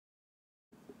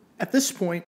At this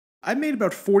point, I've made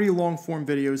about 40 long-form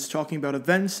videos talking about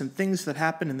events and things that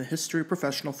happen in the history of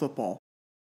professional football.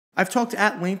 I've talked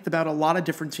at length about a lot of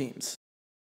different teams,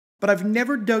 but I've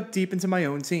never dug deep into my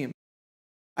own team.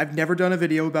 I've never done a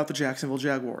video about the Jacksonville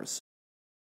Jaguars.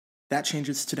 That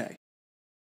changes today.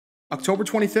 October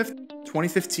 25th,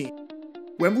 2015.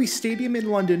 Wembley Stadium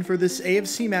in London for this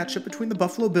AFC matchup between the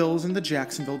Buffalo Bills and the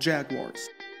Jacksonville Jaguars.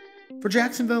 For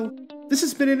Jacksonville, this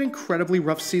has been an incredibly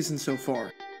rough season so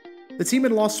far. The team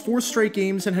had lost 4 straight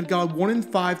games and had gone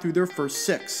 1-5 through their first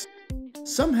 6.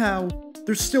 Somehow,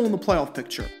 they're still in the playoff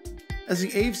picture, as the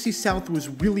AFC South was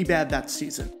really bad that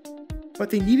season. But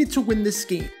they needed to win this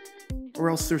game, or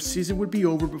else their season would be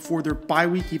over before their bye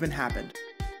week even happened.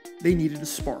 They needed a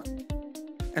spark.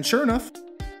 And sure enough,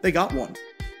 they got one.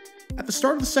 At the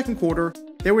start of the second quarter,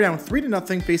 they were down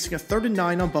 3-0 facing a 3rd and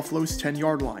 9 on Buffalo's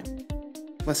 10-yard line.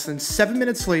 Less than 7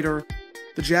 minutes later,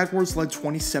 the Jaguars led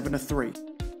 27-3.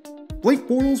 Blake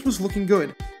Bortles was looking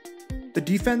good. The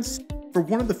defense, for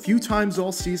one of the few times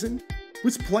all season,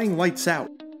 was playing lights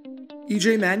out.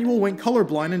 EJ Manuel went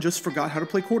colorblind and just forgot how to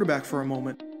play quarterback for a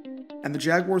moment. And the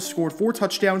Jaguars scored 4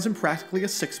 touchdowns in practically a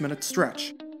 6-minute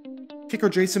stretch. Kicker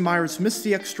Jason Myers missed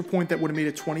the extra point that would have made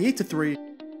it 28-3,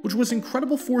 which was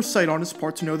incredible foresight on his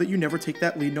part to know that you never take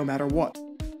that lead no matter what.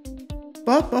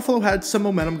 But Buffalo had some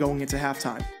momentum going into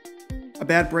halftime. A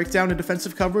bad breakdown in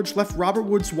defensive coverage left Robert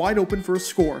Woods wide open for a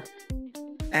score.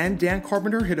 And Dan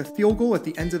Carpenter hit a field goal at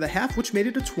the end of the half, which made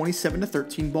it a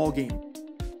 27-13 ball game.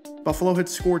 Buffalo had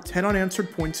scored 10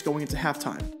 unanswered points going into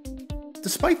halftime.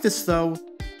 Despite this though,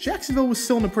 Jacksonville was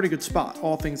still in a pretty good spot,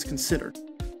 all things considered.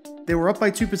 They were up by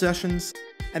 2 possessions,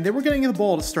 and they were getting the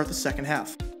ball to start the second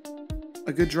half.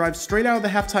 A good drive straight out of the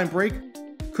halftime break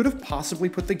could have possibly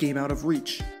put the game out of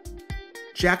reach.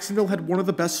 Jacksonville had one of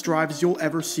the best drives you'll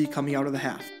ever see coming out of the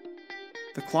half.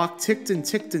 The clock ticked and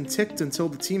ticked and ticked until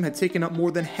the team had taken up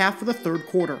more than half of the third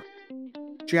quarter.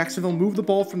 Jacksonville moved the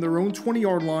ball from their own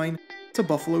 20-yard line to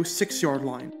Buffalo's 6-yard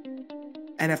line.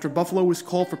 And after Buffalo was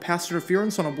called for pass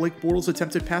interference on a Blake Bortles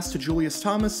attempted pass to Julius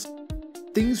Thomas,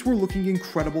 things were looking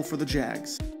incredible for the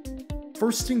Jags.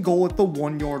 First and goal at the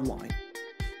 1-yard line.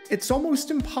 It's almost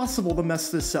impossible to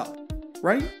mess this up,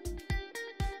 right?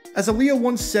 As Aaliyah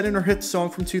once said in her hit song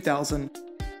from 2000,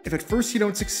 if at first you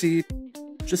don't succeed,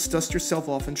 just dust yourself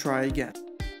off and try again.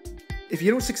 If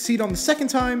you don't succeed on the second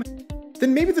time,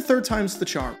 then maybe the third time's the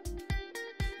charm.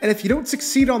 And if you don't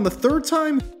succeed on the third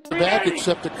time, back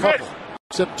except a couple,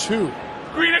 except 2.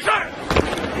 Green is on.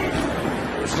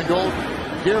 First and goal.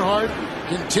 Gerhardt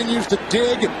continues to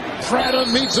dig. Prada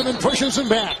meets him and pushes him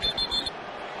back.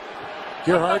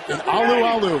 Gerhardt and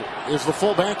Alu is the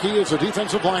fullback. He is a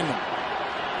defensive lineman.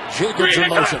 Jacobs in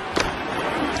motion.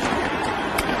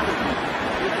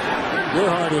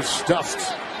 Gerhardt is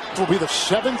stuffed. It will be the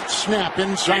 7th snap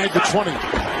inside the 20.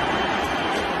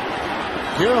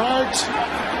 Gerhardt.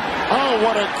 Oh,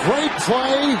 what a great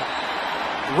play.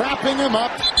 Wrapping him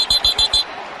up.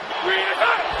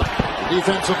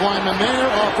 Defensive lineman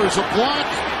there offers a block.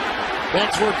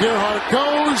 That's where Gerhardt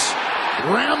goes.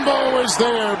 Rambo is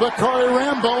there. Bakari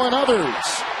Rambo and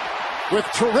others. With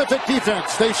terrific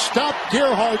defense. They stopped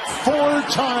Gerhardt 4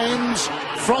 times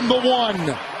from the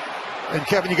 1. And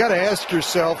Kevin, you got to ask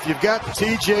yourself, you've got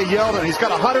TJ Yeldon, he's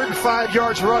got 105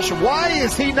 yards rushing. Why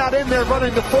is he not in there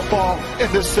running the football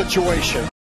in this situation?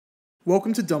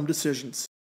 Welcome to Dumb Decisions.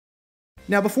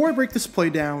 Now before I break this play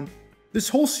down, this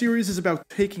whole series is about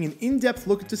taking an in-depth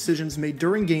look at decisions made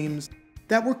during games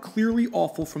that were clearly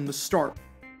awful from the start.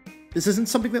 This isn't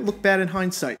something that looked bad in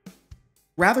hindsight.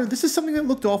 Rather, this is something that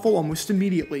looked awful almost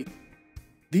immediately.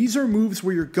 These are moves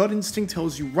where your gut instinct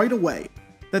tells you right away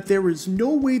that there is no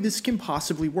way this can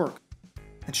possibly work.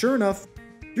 And sure enough,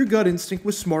 your gut instinct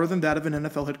was smarter than that of an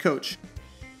NFL head coach.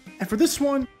 And for this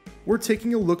one, we're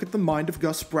taking a look at the mind of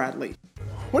Gus Bradley.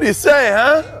 What do you say,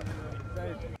 huh?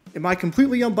 In my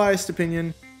completely unbiased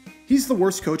opinion, he's the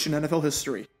worst coach in NFL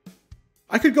history.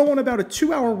 I could go on about a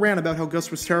 2-hour rant about how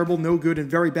Gus was terrible, no good, and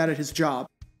very bad at his job,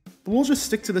 but we'll just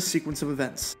stick to the sequence of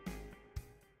events.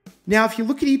 Now, if you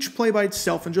look at each play by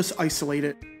itself and just isolate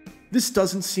it, this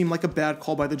doesn't seem like a bad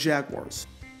call by the Jaguars.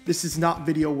 This is not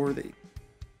video worthy.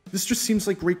 This just seems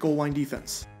like great goal line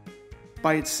defense.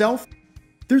 By itself,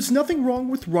 there's nothing wrong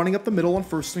with running up the middle on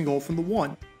 1st and goal from the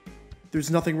 1.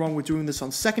 There's nothing wrong with doing this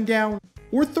on 2nd down,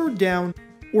 or 3rd down,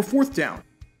 or 4th down.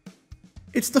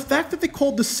 It's the fact that they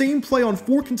called the same play on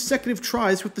 4 consecutive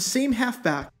tries with the same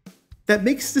halfback that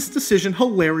makes this decision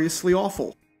hilariously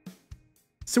awful.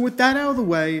 So with that out of the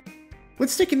way,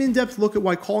 let's take an in-depth look at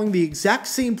why calling the exact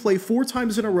same play 4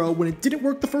 times in a row when it didn't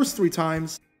work the first 3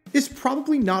 times is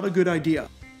probably not a good idea.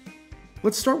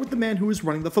 Let's start with the man who is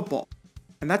running the football.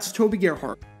 and that's Toby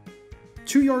Gerhart.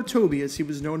 2-yard Toby, as he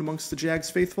was known amongst the Jags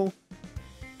faithful.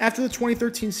 After the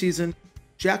 2013 season,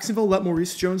 Jacksonville let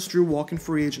Maurice Jones-Drew walk in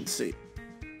free agency,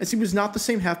 as he was not the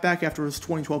same halfback after his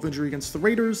 2012 injury against the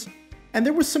Raiders, and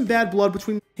there was some bad blood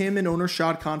between him and owner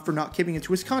Shad Khan for not giving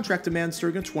into his contract demands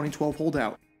during a 2012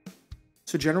 holdout.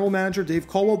 So general manager Dave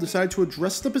Caldwell decided to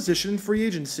address the position in free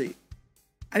agency,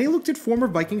 and he looked at former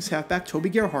Vikings halfback Toby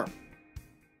Gerhart.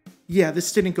 Yeah,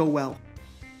 this didn't go well.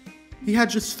 He had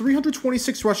just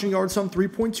 326 rushing yards on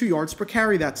 3.2 yards per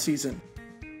carry that season,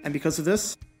 and because of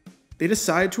this, they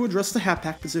decided to address the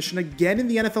halfback position again in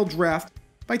the NFL draft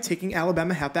by taking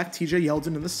Alabama halfback TJ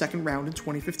Yeldon in the second round in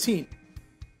 2015.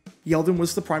 Yeldon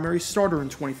was the primary starter in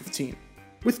 2015,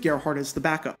 with Gerhart as the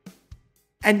backup.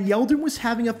 And Yeldon was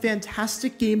having a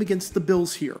fantastic game against the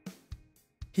Bills here.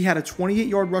 He had a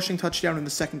 28-yard rushing touchdown in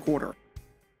the second quarter.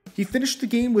 He finished the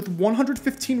game with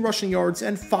 115 rushing yards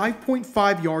and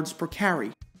 5.5 yards per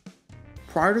carry.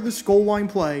 Prior to this goal line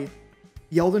play,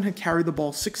 Yeldon had carried the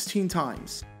ball 16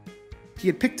 times. He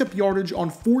had picked up yardage on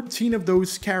 14 of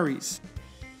those carries.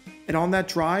 And on that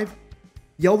drive,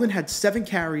 Yeldon had 7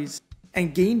 carries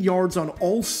and gained yards on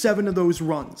all 7 of those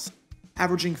runs,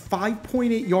 averaging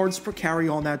 5.8 yards per carry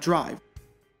on that drive.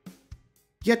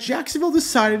 Yet Jacksonville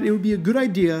decided it would be a good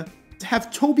idea to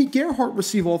have Toby Gerhart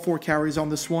receive all 4 carries on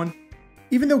this one,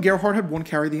 even though Gerhart had 1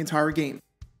 carry the entire game.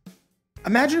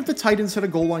 Imagine if the Titans had a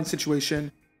goal line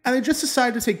situation, and they just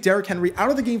decided to take Derrick Henry out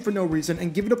of the game for no reason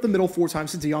and give it up the middle 4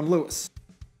 times to Dion Lewis.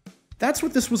 That's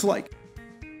what this was like.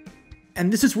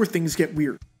 And this is where things get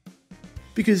weird.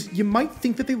 Because you might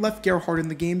think that they left Gerhart in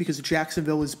the game because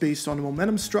Jacksonville is based on a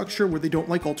momentum structure where they don't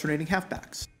like alternating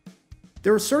halfbacks.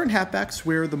 There are certain halfbacks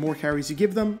where the more carries you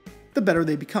give them, the better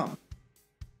they become.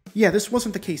 Yeah, this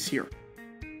wasn't the case here.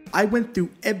 I went through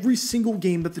every single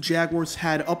game that the Jaguars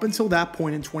had up until that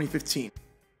point in 2015.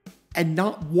 And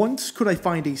not once could I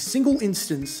find a single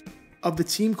instance of the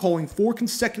team calling 4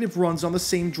 consecutive runs on the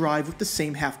same drive with the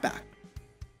same halfback.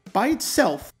 By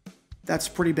itself, that's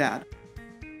pretty bad.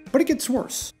 But it gets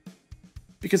worse,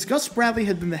 because Gus Bradley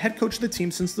had been the head coach of the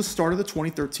team since the start of the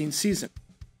 2013 season.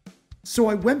 So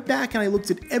I went back and I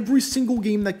looked at every single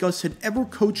game that Gus had ever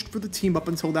coached for the team up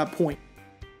until that point,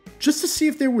 just to see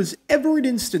if there was ever an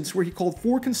instance where he called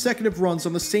 4 consecutive runs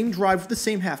on the same drive with the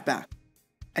same halfback,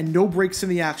 and no breaks in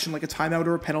the action like a timeout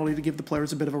or a penalty to give the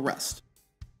players a bit of a rest.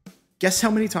 Guess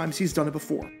how many times he's done it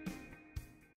before?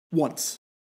 Once.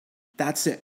 That's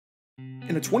it.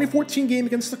 In a 2014 game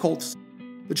against the Colts,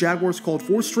 the Jaguars called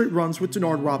 4 straight runs with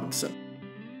Denard Robinson.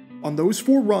 On those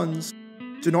 4 runs,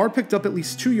 Denard picked up at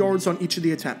least 2 yards on each of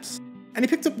the attempts, and he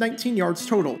picked up 19 yards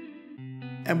total.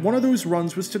 And one of those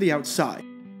runs was to the outside.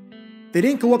 They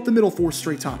didn't go up the middle 4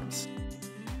 straight times.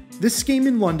 This game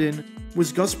in London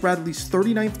was Gus Bradley's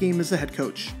 39th game as the head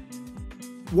coach.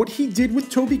 What he did with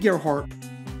Toby Gerhart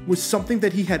was something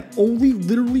that he had only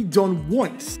literally done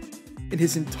once in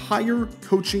his entire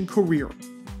coaching career.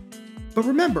 But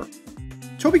remember,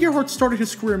 Toby Gerhart started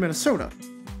his career in Minnesota.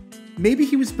 Maybe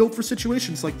he was built for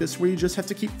situations like this where you just have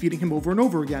to keep feeding him over and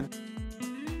over again.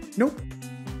 Nope.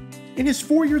 In his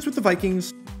 4 years with the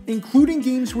Vikings, including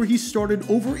games where he started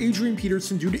over Adrian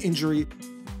Peterson due to injury,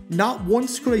 not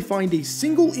once could I find a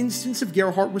single instance of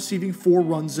Gerhart receiving 4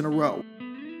 runs in a row.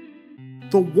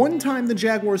 The one time the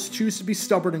Jaguars choose to be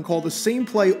stubborn and call the same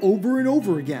play over and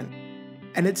over again,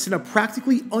 and it's in a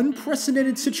practically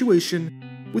unprecedented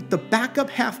situation with the backup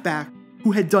halfback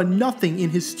who had done nothing in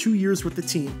his 2 years with the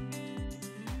team.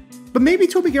 But maybe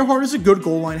Toby Gerhart is a good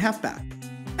goal line halfback,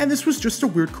 and this was just a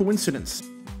weird coincidence.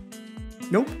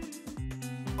 Nope.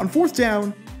 On 4th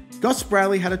down, Gus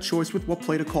Bradley had a choice with what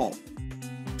play to call.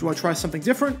 Do I try something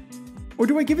different, or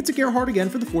do I give it to Gerhart again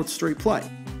for the 4th straight play?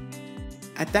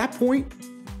 At that point,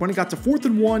 when it got to 4th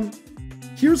and 1,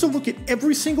 here's a look at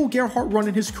every single Gerhart run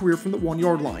in his career from the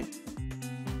 1-yard line.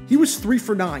 He was 3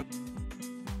 for 9.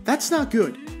 That's not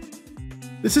good.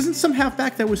 This isn't some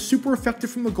halfback that was super effective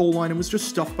from the goal line and was just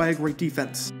stuffed by a great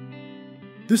defense.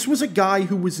 This was a guy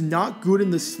who was not good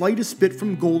in the slightest bit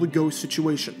from goal-to-go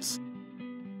situations.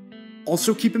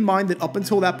 Also keep in mind that up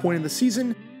until that point in the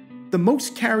season, the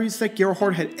most carries that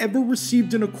Gerhart had ever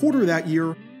received in a quarter that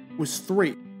year was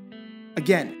 3.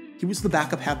 Again, he was the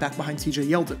backup halfback behind TJ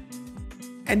Yeldon.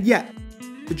 And yet,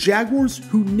 the Jaguars,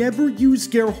 who never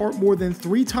used Gerhart more than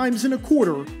 3 times in a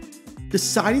quarter,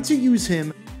 decided to use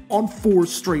him on 4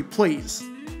 straight plays.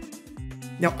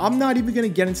 Now, I'm not even going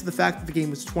to get into the fact that the game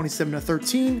was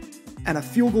 27-13, and a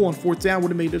field goal on 4th down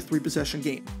would have made it a 3-possession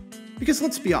game. Because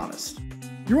let's be honest,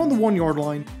 you're on the 1-yard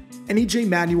line, and EJ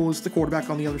Manuel is the quarterback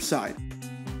on the other side.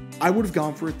 I would have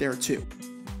gone for it there too.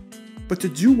 But to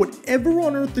do whatever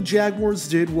on earth the Jaguars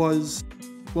did was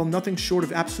Well, nothing short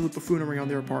of absolute buffoonery on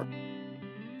their part.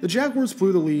 The Jaguars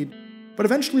blew the lead, but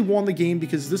eventually won the game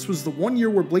because this was the one year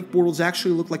where Blake Bortles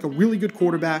actually looked like a really good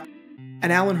quarterback,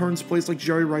 and Allen Hurns plays like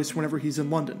Jerry Rice whenever he's in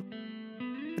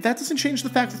London. But that doesn't change the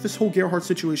fact that this whole Gerhardt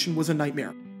situation was a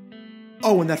nightmare.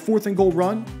 Oh, and that 4th and goal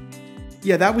run?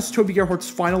 Yeah, that was Toby Gerhardt's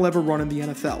final ever run in the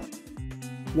NFL.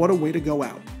 What a way to go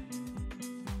out.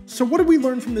 So what did we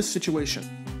learn from this situation?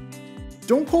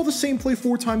 Don't call the same play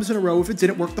 4 times in a row if it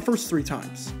didn't work the first 3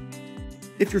 times.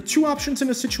 If your 2 options in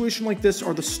a situation like this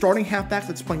are the starting halfback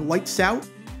that's playing lights out,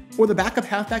 or the backup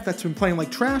halfback that's been playing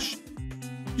like trash,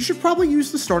 you should probably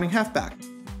use the starting halfback.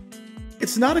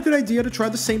 It's not a good idea to try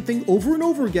the same thing over and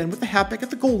over again with the halfback at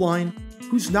the goal line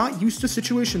who's not used to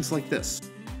situations like this,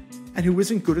 and who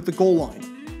isn't good at the goal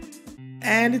line.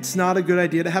 And it's not a good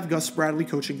idea to have Gus Bradley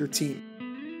coaching your team,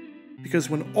 because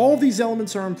when all these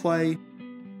elements are in play,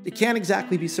 you can't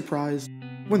exactly be surprised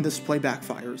when this play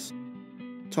backfires.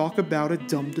 Talk about a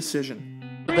dumb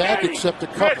decision. Back except a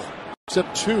couple,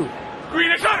 except 2.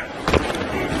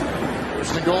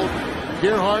 First and goal.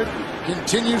 Gerhardt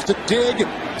continues to dig.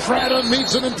 Prada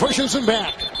meets him and pushes him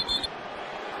back.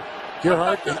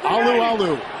 Gerhardt and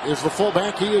Alu is the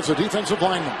fullback. He is a defensive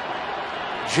lineman.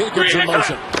 Jacobs in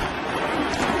motion.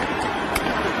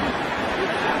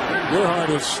 Gerhardt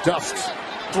is stuffed.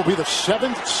 It will be the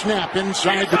 7th snap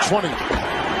inside the 20.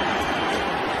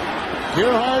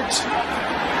 Gerhardt.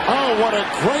 Oh, what a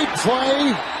great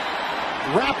play.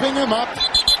 Wrapping him up.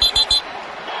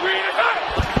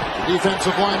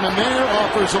 Defensive lineman there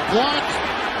offers a block.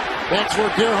 That's where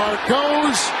Gerhardt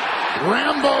goes.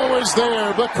 Rambo is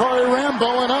there. Bakari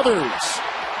Rambo and others.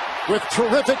 With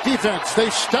terrific defense. They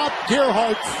stopped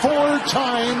Gerhardt 4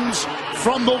 times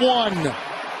from the 1.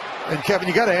 And Kevin,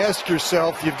 you got to ask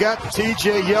yourself, you've got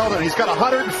TJ Yeldon. He's got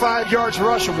 105 yards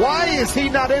rushing. Why is he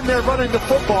not in there running the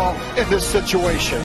football in this situation?